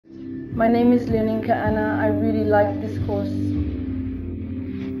My name is Leoninka Anna. I really like this course.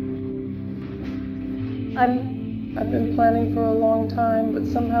 I've been planning for a long time, but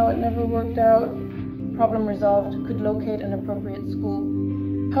somehow it never worked out. Problem resolved, could locate an appropriate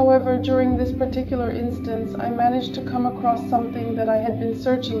school. However, during this particular instance, I managed to come across something that I had been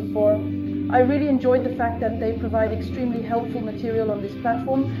searching for. I really enjoyed the fact that they provide extremely helpful material on this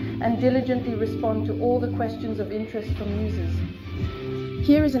platform and diligently respond to all the questions of interest from users.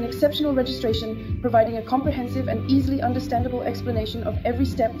 Here is an exceptional registration providing a comprehensive and easily understandable explanation of every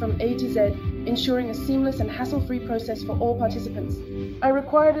step from A to Z, ensuring a seamless and hassle-free process for all participants. I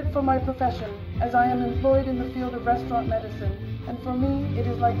required it for my profession, as I am employed in the field of restaurant medicine, and for me, it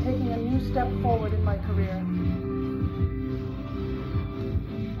is like taking a new step forward in my career.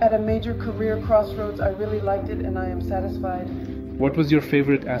 At a major career crossroads, I really liked it and I am satisfied. What was your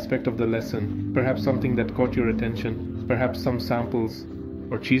favorite aspect of the lesson? Perhaps something that caught your attention? Perhaps some samples?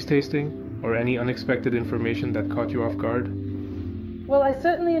 Or cheese tasting? Or any unexpected information that caught you off guard? Well, I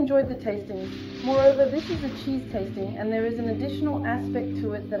certainly enjoyed the tastings. Moreover, this is a cheese tasting and there is an additional aspect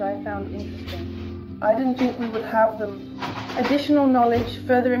to it that I found interesting. I didn't think we would have them. Additional knowledge,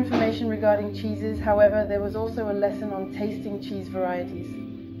 further information regarding cheeses. However, there was also a lesson on tasting cheese varieties.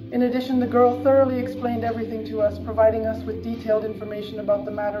 In addition, the girl thoroughly explained everything to us, providing us with detailed information about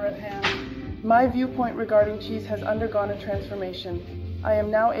the matter at hand. My viewpoint regarding cheese has undergone a transformation. I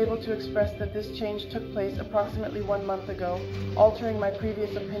am now able to express that this change took place approximately 1 month ago, altering my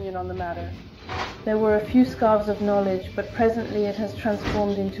previous opinion on the matter. There were a few scarves of knowledge, but presently it has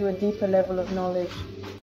transformed into a deeper level of knowledge.